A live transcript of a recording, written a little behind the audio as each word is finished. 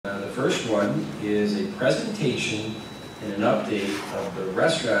The first one is a presentation and an update of the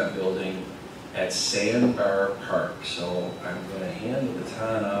restaurant building at Sandbar Park. So I'm going to hand the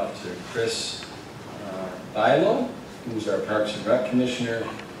baton off to Chris Bilo, who's our Parks and Rec Commissioner,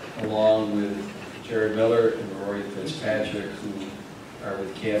 along with Jared Miller and Rory Fitzpatrick, who are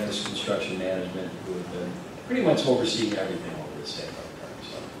with Campus Construction Management, who have been pretty much overseeing everything over at Sandbar Park.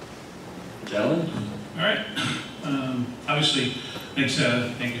 So, gentlemen. All right. Obviously,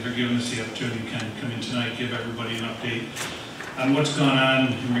 thank you for giving us the opportunity to kind of come in tonight, give everybody an update on what's gone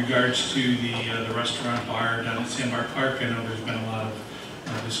on in regards to the restaurant bar down at Sandbar Park. I know there's been a lot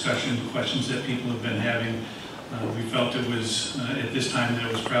of discussion, questions that people have been having. We felt it was, at this time, that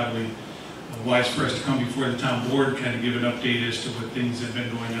it was probably wise for us to come before the town board, kind of give an update as to what things have been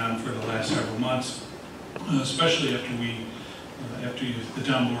going on for the last several months, especially after the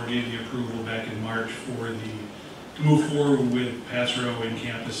town board gave the approval back in March to move forward with Pass Row and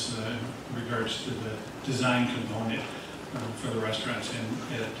campus in regards to the design component for the restaurants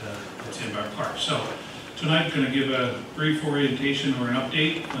at Sandbar Park. So tonight I'm going to give a brief orientation or an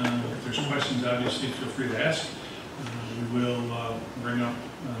update. If there's questions, obviously feel free to ask. We will bring up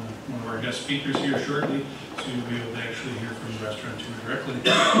one of our guest speakers here shortly, so you'll be able to actually hear from the restaurateur directly.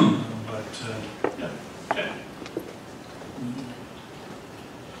 Yeah, okay.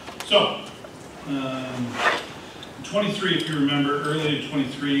 So, 23, if you remember, early in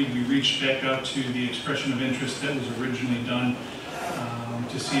 23, we reached back out to the expression of interest that was originally done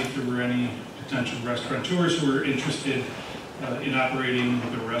to see if there were any potential restaurateurs who were interested in operating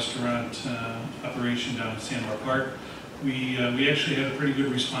the restaurant operation down at Sandbar Park. We actually had a pretty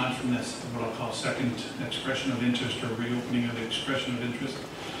good response from this, what I'll call second expression of interest or reopening of the expression of interest.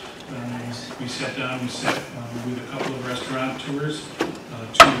 We sat down, with a couple of restaurateurs,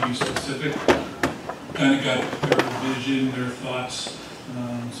 two to be specific, kind of got their vision, their thoughts,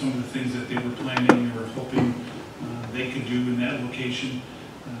 some of the things that they were planning or hoping they could do in that location.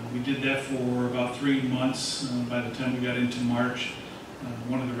 We did that for about 3 months. By the time we got into March,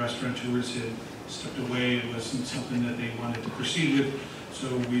 one of the restaurateurs had stepped away. It wasn't something that they wanted to proceed with,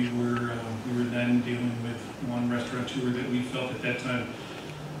 so we were then dealing with one restaurateur that we felt at that time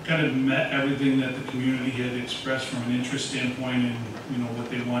kind of met everything that the community had expressed from an interest standpoint, and what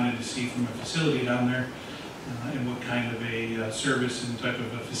they wanted to see from a facility down there, and what kind of a service and type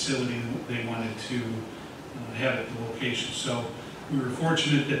of a facility they wanted to have at the location. So we were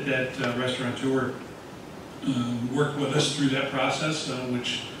fortunate that restaurateur worked with us through that process,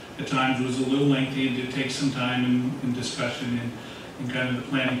 which at times was a little lengthy and did take some time in discussion and kind of the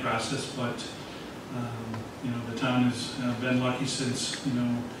planning process, but the town has been lucky since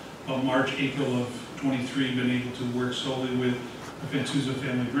about March, April of 23, been able to work solely with the Fantuzzo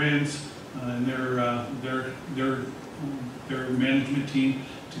family brands and their management team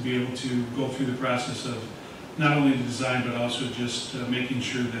to be able to go through the process of not only the design but also just making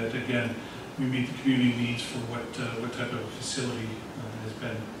sure that, again, we meet the community needs for what type of facility has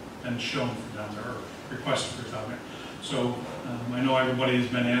been shown for down there or requested for down there. So I know everybody has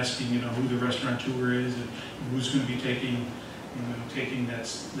been asking, who the restaurateur is and who's going to be taking that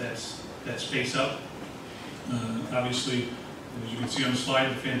space up. Obviously, as you can see on the slide,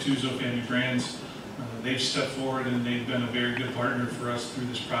 the Fantuzzo family brands, they've stepped forward and they've been a very good partner for us through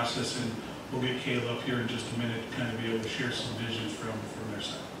this process, and we'll get Kayla up here in just a minute to kind of be able to share some visions from their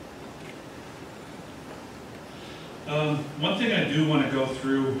side. One thing I do want to go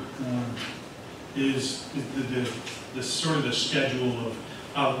through is the sort of the schedule of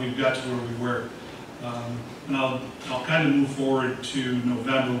how we've got to where we were. And I'll kind of move forward to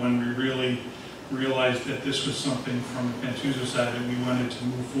November when we really realized that this was something from the Fantuzzo side that we wanted to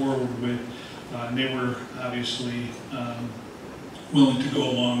move forward with. And they were obviously willing to go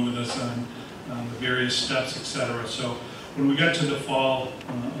along with us on the various steps, etc. So when we got to the fall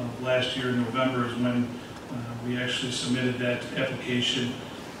of last year, November is when we actually submitted that application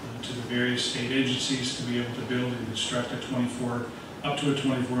to the various state agencies to be able to build and construct up to a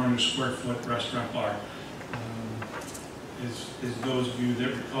 2,400 square foot restaurant bar. As those of you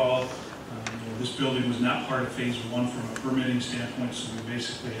that recall, this building was not part of phase 1 from a permitting standpoint, so we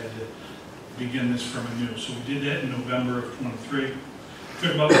basically had to begin this from anew. So we did that in November of 23. It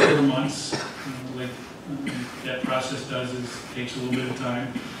took about 4 months, like that process does, takes a little bit of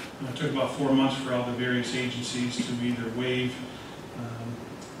time. It took about 4 months for all the various agencies to either waive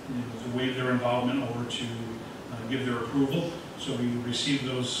their involvement or to give their approval. So we received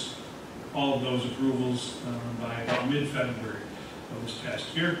all of those approvals by about mid-February of this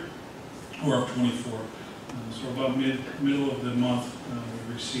past year, or of 24. So about middle of the month,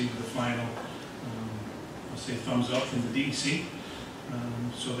 we received the final, I'll say thumbs up from the DEC.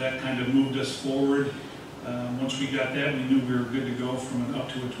 So that kind of moved us forward. Once we got that, we knew we were good to go from up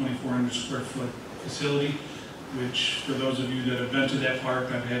to a 2,400 square foot facility, which for those of you that have been to that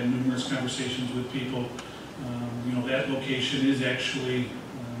park, I've had numerous conversations with people. You know, that location is actually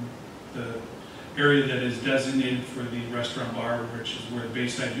the area that is designated for the restaurant bar, which is where the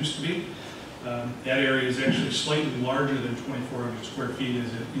Bayside used to be. That area is actually slightly larger than 2,400 square feet,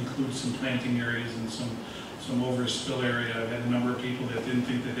 as it includes some planting areas and some overspill area. I've had a number of people that didn't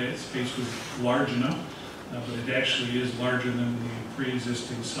think that that space was large enough, but it actually is larger than the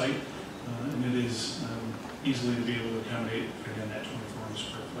pre-existing site, and it is easily to be able to accommodate, again, that 2,400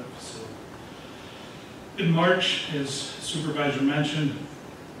 square foot facility. In March, as Supervisor mentioned,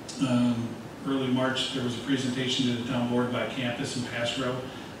 early March, there was a presentation to the town board by Campus and Pass Row.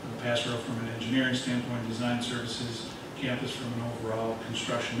 Pass Row from an engineering standpoint, design services, Campus from an overall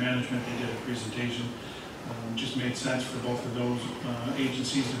construction management. They did a presentation. Just made sense for both of those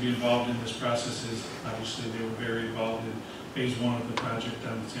agencies to be involved in this process, as obviously they were very involved in phase 1 of the project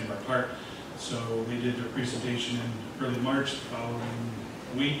down at Sandbar Park. So they did their presentation in early March. The following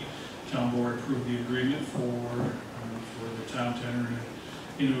week, town board approved the agreement for the town to enter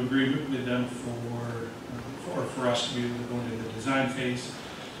into agreement with them for us to be able to go into the design phase.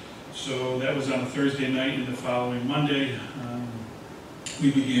 So that was on a Thursday night, and the following Monday,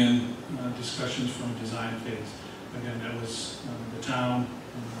 we began discussions from a design phase. Again, that was the town,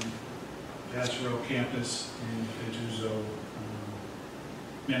 Pass Row Campus, and Fentuzo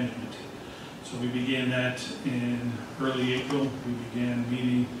management team. So we began that in early April. We began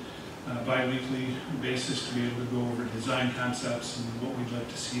meeting bi-weekly basis to be able to go over design concepts and what we'd like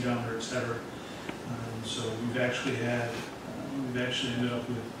to see down there, et cetera. So we've actually ended up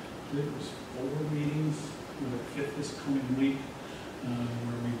with, I believe it was 4 meetings, with a 5th this coming week,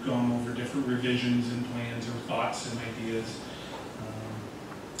 where we've gone over different revisions and plans or thoughts and ideas,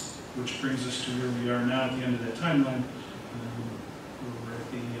 which brings us to where we are now at the end of that timeline. We're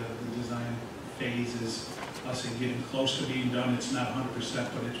at the design phase is, I'll say, getting close to being done. It's not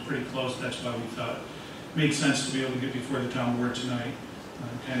 100%, but it's pretty close. That's why we thought it made sense to be able to get before the town board tonight,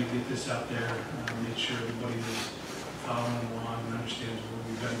 kind of get this out there, make sure everybody is following along and understands where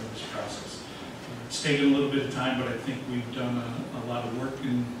we've been with this process. It's taken a little bit of time, but I think we've done a lot of work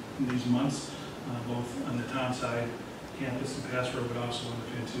in these months, both on the town side, Campus and Pass Row, but also on the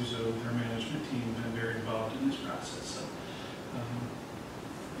Fentuzo, their management team have been very involved in this process. So,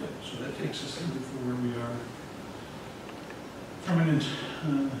 so that takes us into where we are from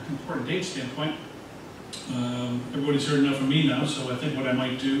an important date standpoint. Everybody's heard enough of me now, so I think what I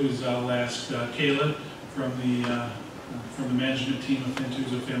might do is I'll ask Kayla from the management team of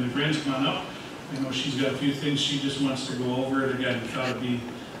Fentuzo Family Brands to come on up. I know she's got a few things she just wants to go over. And again, thought it'd be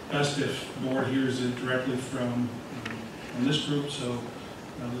best if the board hears it directly from this group. So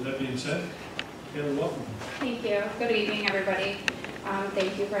with that being said, Kayla, welcome. Thank you. Good evening, everybody.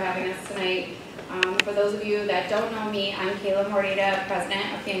 Thank you for having us tonight. For those of you that don't know me, I'm Kayla Morita,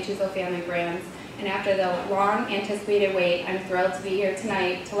 president of Fentuzo Family Brands. And after the long anticipated wait, I'm thrilled to be here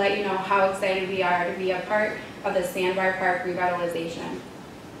tonight to let you know how excited we are to be a part of the Sandbar Park revitalization.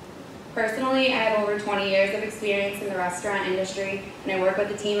 Personally, I have over 20 years of experience in the restaurant industry, and I work with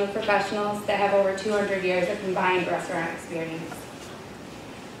a team of professionals that have over 200 years of combined restaurant experience.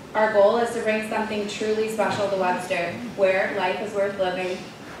 Our goal is to bring something truly special to Webster, where life is worth living.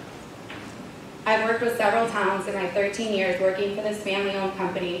 I've worked with several towns in my 13 years working for this family-owned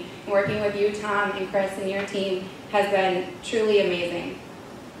company, and working with you, Tom, and Chris, and your team has been truly amazing.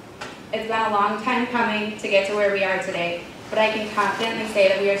 It's been a long time coming to get to where we are today, but I can confidently say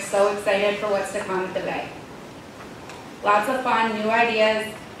that we are so excited for what's to come at the Bay. Lots of fun, new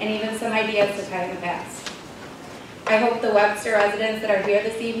ideas, and even some ideas to tie in the past. I hope the Webster residents that are here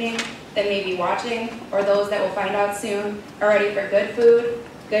this evening, that may be watching, or those that will find out soon, are ready for good food,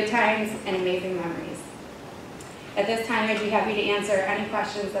 good times, and amazing memories. At this time, I'd be happy to answer any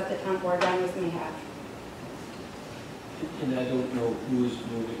questions that the town board members may have. And I don't know who's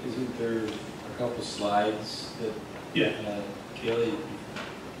moving. Isn't there a couple slides that? Yeah. Kayla,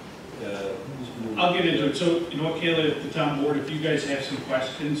 who's moving? I'll get into it. So, you know what, Kayla, the town board, if you guys have some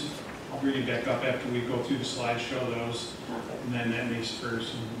questions, I'll bring you back up after we go through the slideshow, those, and then that may spur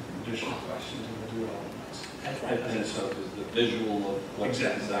some additional questions, and we'll do it all at once. I think so, because the visual of what the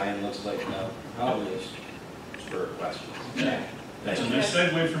design looks like now probably is spur questions. Yeah. That's a nice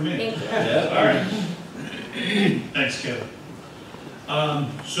segue for me. Thank you. Yeah. All right. Thanks, Kayla.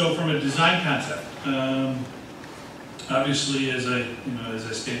 So from a design concept, obviously, as I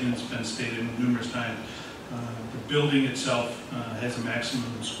stated, and it's been stated numerous times, the building itself has a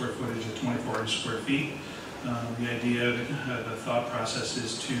maximum square footage of 2,400 square feet. The idea, the thought process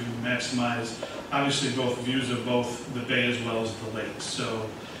is to maximize, obviously, both views of both the bay as well as the lake. So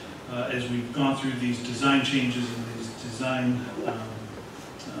as we've gone through these design changes and these design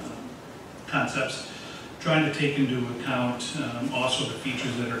concepts, trying to take into account also the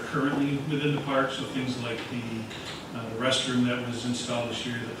features that are currently within the park, so things like the restroom that was installed this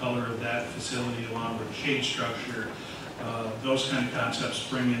year, the color of that facility along with the shade structure, those kind of concepts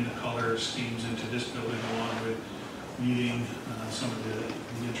bring in the color schemes into this building along with meeting some of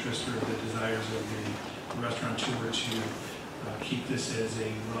the interest or the desires of the restaurateur to keep this as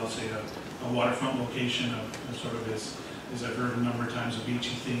a, what I'll say, a waterfront location, of sort of as I've heard a number of times, a beachy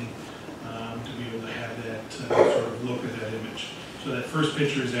theme, to be able to have that sort of look at that image. So that first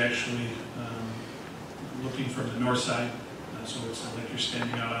picture is actually looking from the north side, so it's like you're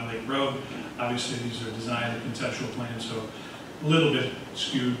standing out on Lake Road. Obviously, these are design and conceptual plans, so a little bit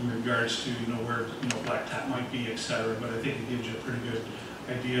skewed in regards to where blacktop might be, etc. But I think it gives you a pretty good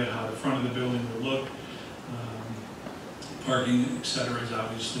idea of how the front of the building will look. Parking, etc., is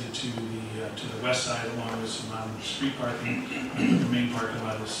obviously to the west side, along with some on-street parking. The main parking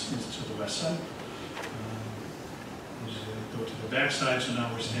lot is to the west side. Go to the back side, so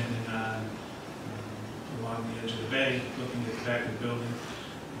now we're standing on along the edge of the bay, looking at the back of the building.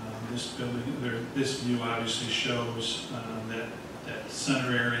 This view obviously shows that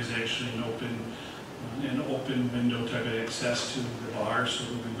center area is actually an open window type of access to the bar, so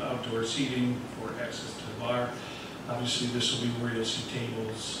there will be outdoor seating for access to the bar. Obviously, this will be where you'll see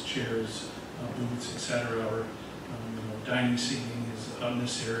tables, chairs, booths, etc., or dining seating is out in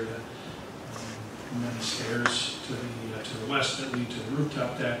this area. And then the stairs to the west that lead to the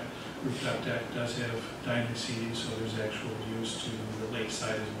rooftop deck. Rooftop deck does have dining seating, so there's actual views to the lake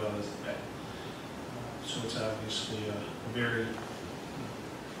side as well as the bay. So it's obviously a very,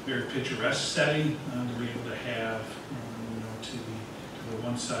 very picturesque setting to be able to have, to the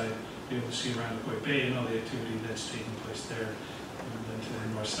one side, be able to see around the Quake Bay and all the activity that's taking place there. And then to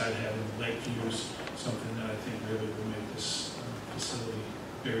the north side, having the lake views, something that I think really will make this facility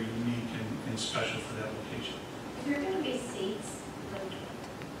very unique and special for that location. Is there going to be seats?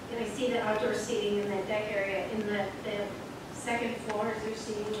 Can I see the outdoor seating in that deck area in the second floor? Is there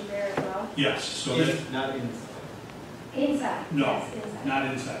seating there as well? Yes. So not inside. Inside? No, yes, inside. not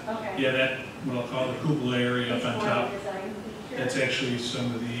inside. Okay. Yeah, that, what I'll call the cupola area up on top. Design feature? That's actually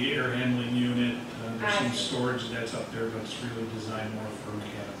some of the air handling unit. There's some see. storage that's up there, but it's really designed more for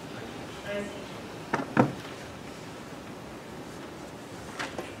mechanical. I see.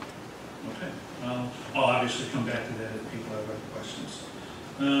 Okay. I'll obviously come back to that if people have other questions.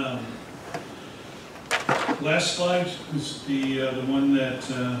 Last slide is the one that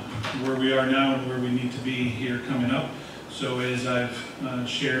where we are now and where we need to be here coming up. So as I've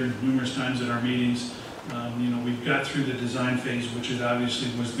shared numerous times at our meetings, we've got through the design phase, which is obviously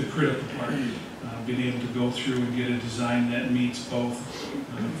was the critical part. Being able to go through and get a design that meets both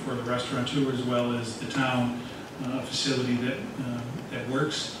for the restaurateur as well as the town facility that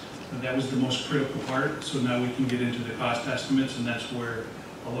works. That was the most critical part. So now we can get into the cost estimates, and that's where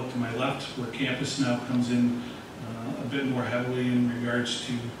I'll look to my left, where campus now comes in a bit more heavily in regards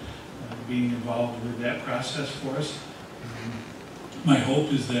to being involved with that process for us. My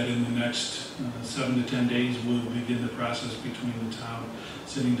hope is that in the next 7 to 10 days, we'll begin the process between the town,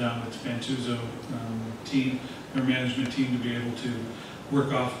 sitting down with Fantuzo team, their management team, to be able to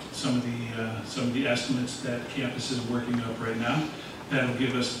work off some of the estimates that campus is working up right now. That'll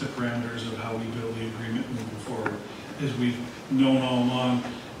give us the parameters of how we build the agreement moving forward. As we've known all along,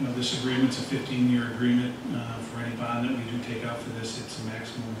 this agreement's a 15-year agreement for any bond that we do take out for this. It's a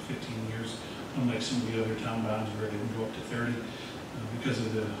maximum of 15 years, unlike some of the other town bonds where they can go up to 30 because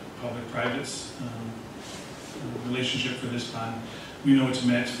of the public-private's relationship for this bond. We know it's a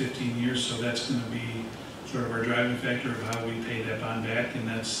max 15 years, so that's going to be sort of our driving factor of how we pay that bond back, and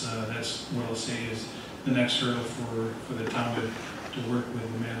that's what I'll say is the next hurdle for the town to work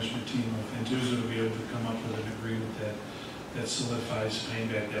with the management team of Fantuzo to be able to come up with an agreement that solidifies paying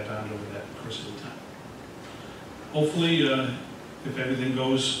back that bond over that course of the time. Hopefully, if everything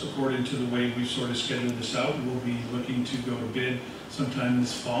goes according to the way we've sort of scheduled this out, we'll be looking to go to bid sometime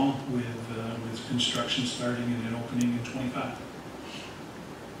this fall with construction starting and then opening in 25.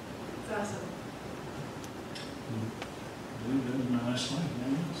 That's awesome. I believe that was my last slide.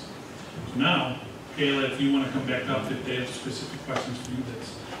 So now, Kayla, if you want to come back up, if they have specific questions for you,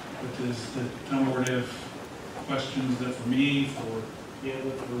 does the town board have questions that for me, for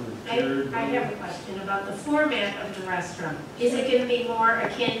Kayla, for Jared? I have a question about the format of the restaurant. Is it going to be more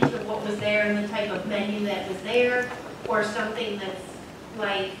akin to what was there and the type of menu that was there, or something that's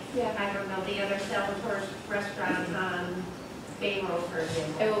like, Yeah. I don't know, the other Salvatore's restaurant on Bay Road, for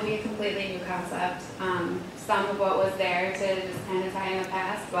example? It will be a completely new concept. Some of what was there to just kind of tie in the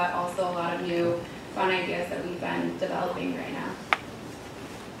past, but also a lot of new fun ideas that we've been developing right now.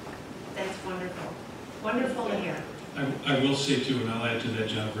 That's wonderful. Wonderful to hear. I will say too, and I'll add to that,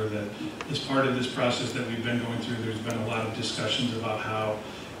 Jennifer, that as part of this process that we've been going through, there's been a lot of discussions about how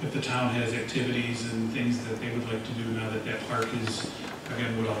if the town has activities and things that they would like to do now that that park is,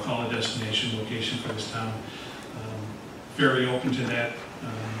 again, what I'll call a destination location for this town, very open to that,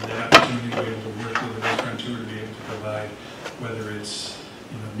 that opportunity to be able to work with a restaurateur to be able to provide, whether it's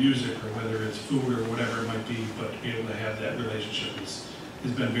music or whether it's food or whatever it might be, but to be able to have that relationship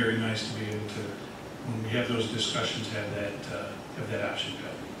has been very nice to be able to, when we have those discussions, have that option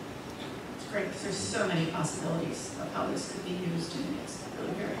available. It's great because there's so many possibilities of how this could be used, and it's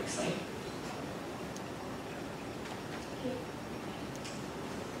really very exciting.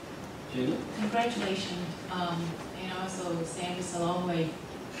 Judy? Congratulations, and also Sam is a long way,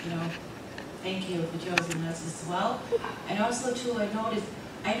 thank you for choosing us as well. And also too, I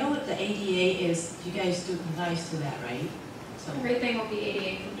know what the ADA is, you guys do compliance to that, right? So. Everything will be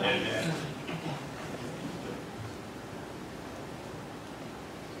ADA compliant. Yeah. Okay.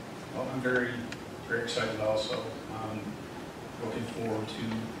 Well, I'm very, very excited also. Looking forward to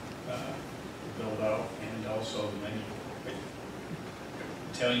the build out and also the menu.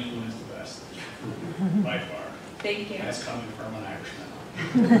 Italian food is the best, by far. Thank you. And that's coming from an Irishman.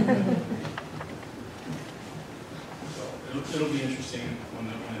 So it'll be interesting when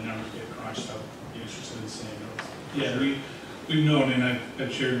the numbers get crunched. I'll be interested in seeing those. Yeah, we've known, and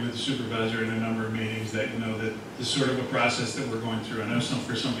I've shared with the supervisor in a number of meetings that, that this sort of a process that we're going through. I know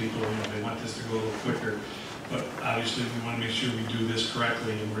for some people, they want this to go a little quicker, but obviously we want to make sure we do this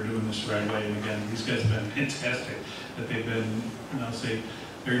correctly and we're doing this the right way. And again, these guys have been fantastic, that they've been, I'll say,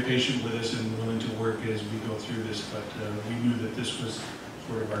 very patient with us and willing to work as we go through this, but we knew that this was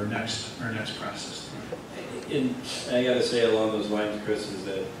sort of our next process. And I got to say along those lines, Chris, is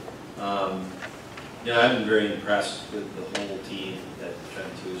that I've been very impressed with the whole team at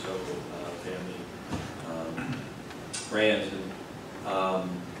Fentuso family brands, and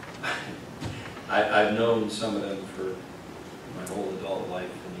I've known some of them for my whole adult life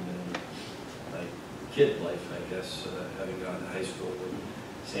and even my kid life, I guess, having gone to high school with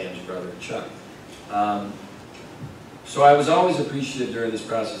Sam's brother Chuck. So I was always appreciative during this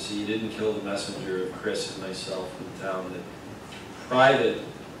process that you didn't kill the messenger of Chris and myself in town, that private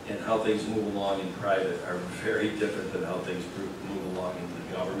and how things move along in private are very different than how things move along in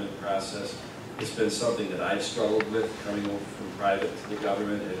the government process. It's been something that I've struggled with coming over from private to the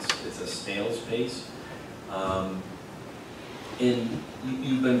government. It's a snail's pace. And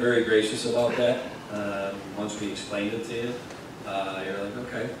you've been very gracious about that. Once we explained it to you, you're like,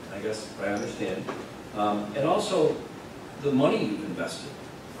 okay, I guess I understand. And also, the money you've invested.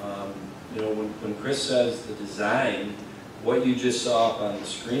 When Chris says the design, what you just saw up on the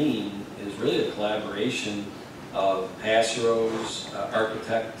screen is really a collaboration of Passero's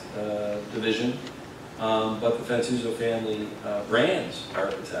architect division, but the Fentuso family brands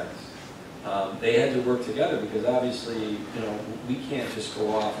architects. They had to work together because obviously, we can't just go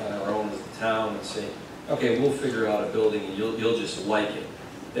off on our own as the town and say, okay, we'll figure out a building and you'll just like it.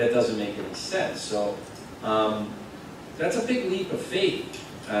 That doesn't make any sense. So that's a big leap of faith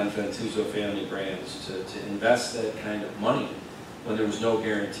on Fentuso family brands to invest that kind of money when there was no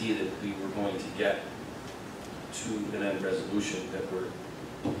guarantee that we were going to get to an end resolution that we're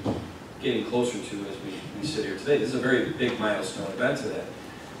getting closer to as we sit here today. This is a very big milestone event to that.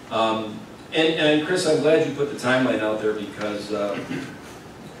 And Chris, I'm glad you put the timeline out there because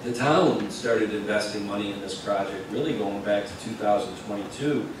the town started investing money in this project really going back to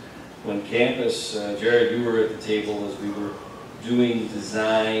 2022 when campus, Jared, you were at the table as we were doing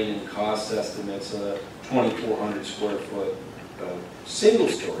design and cost estimates of a 2,400 square foot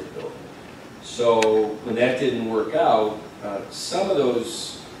single-story building. So when that didn't work out, some of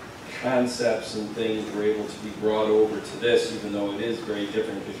those concepts and things were able to be brought over to this, even though it is very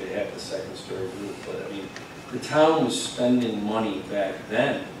different because you have the second-story roof. But I mean, the town was spending money back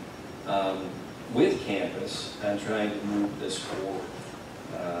then with campus on trying to move this forward.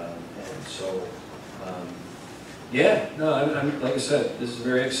 And so, yeah, no, I'm like I said, this is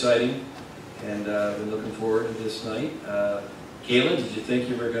very exciting, and I've been looking forward to this night. Kayla, did you think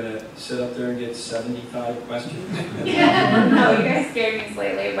you were going to sit up there and get 75 questions? No, you guys scared me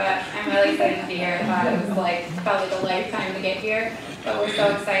slightly, but I'm really excited to be here. I thought it was like probably the lifetime to get here, but we're so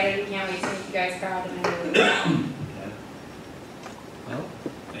excited. We can't wait to meet you guys proud and Yeah. Well,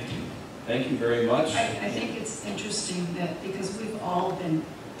 Thank you. thank you very much. I think it's interesting that, because we've all been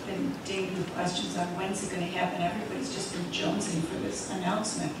dinged with questions on when's it going to happen, everybody's just been jonesing for this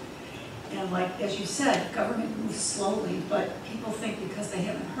announcement. And like, as you said, government moves slowly, but people think because they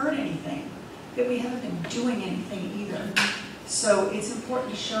haven't heard anything, that we haven't been doing anything either. So it's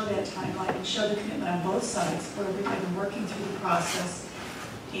important to show that timeline and show the commitment on both sides, where we've been working through the process.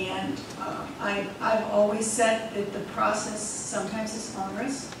 And I've always said that the process sometimes is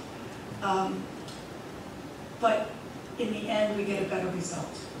onerous, but in the end, we get a better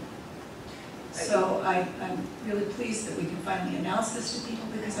result. So I'm really pleased that we can finally announce this to people,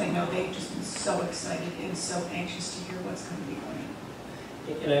 because I know they've just been so excited and so anxious to hear what's going to be going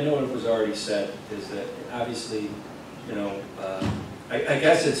on. And I know it was already said, is that obviously, you know, I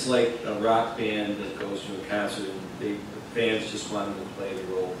guess it's like a rock band that goes to a concert, and the fans just want them to play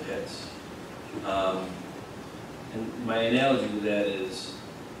their old hits. And my analogy to that is,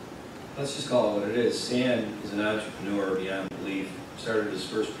 let's just call it what it is. Sam is an entrepreneur beyond belief. Started his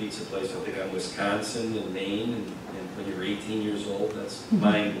first pizza place, I think, on Wisconsin and Maine, and when you're 18 years old, that's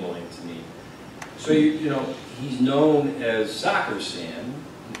mind-blowing to me. So, you know, he's known as Soccer Sam.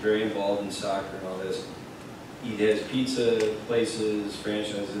 He's very involved in soccer and all this. He has pizza places,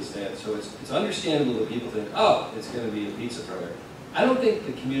 franchises, that. So it's understandable that people think, oh, it's going to be a pizza parlor. I don't think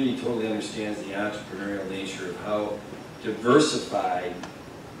the community totally understands the entrepreneurial nature of how diversified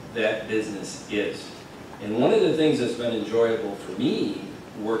that business is. And one of the things that's been enjoyable for me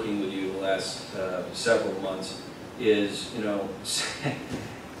working with you the last several months is, you know,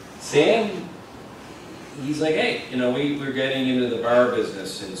 Sam, he's like, hey, you know, we're getting into the bar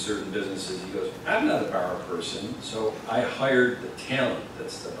business in certain businesses. He goes, I'm not a bar person, so I hired the talent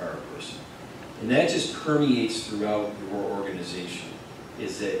that's the bar person. And that just permeates throughout your organization,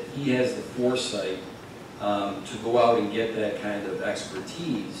 is that he has the foresight to go out and get that kind of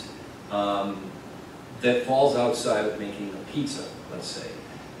expertise that falls outside of making a pizza, let's say.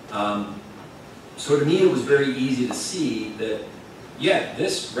 So to me, it was very easy to see that, yeah,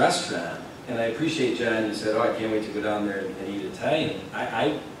 this restaurant, and I appreciate, John, you said, oh, I can't wait to go down there and eat Italian.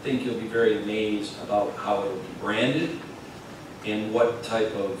 I think you'll be very amazed about how it'll be branded and what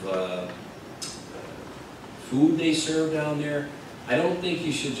type of food they serve down there. I don't think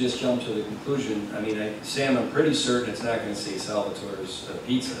you should just jump to the conclusion. I mean, Sam, I'm pretty certain it's not going to say Salvatore's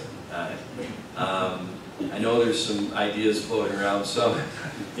Pizza on it. I know there's some ideas floating around, some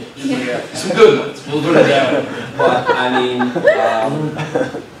good ones, we'll put it that way. But, I mean,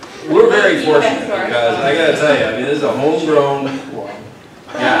 we're very fortunate, because I got to tell you, I mean, this is a homegrown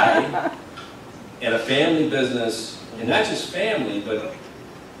guy and a family business, and not just family, but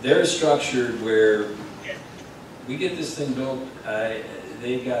they're structured where we get this thing built,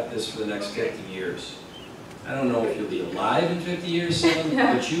 they've got this for the next 50 years. I don't know if you'll be alive in 50 years, Sam,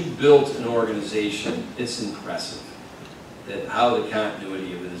 but you built an organization. It's impressive that how the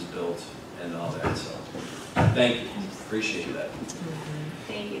continuity of it is built and all that. So, thank you. Appreciate that.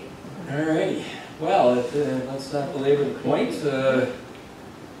 Thank you. All righty. Well, let's not belabor the point.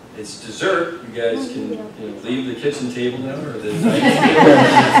 It's dessert. You guys can leave the kitchen table now, or the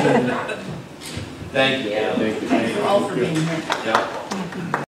dining table. Thank you. Thank you all for being here. Yeah.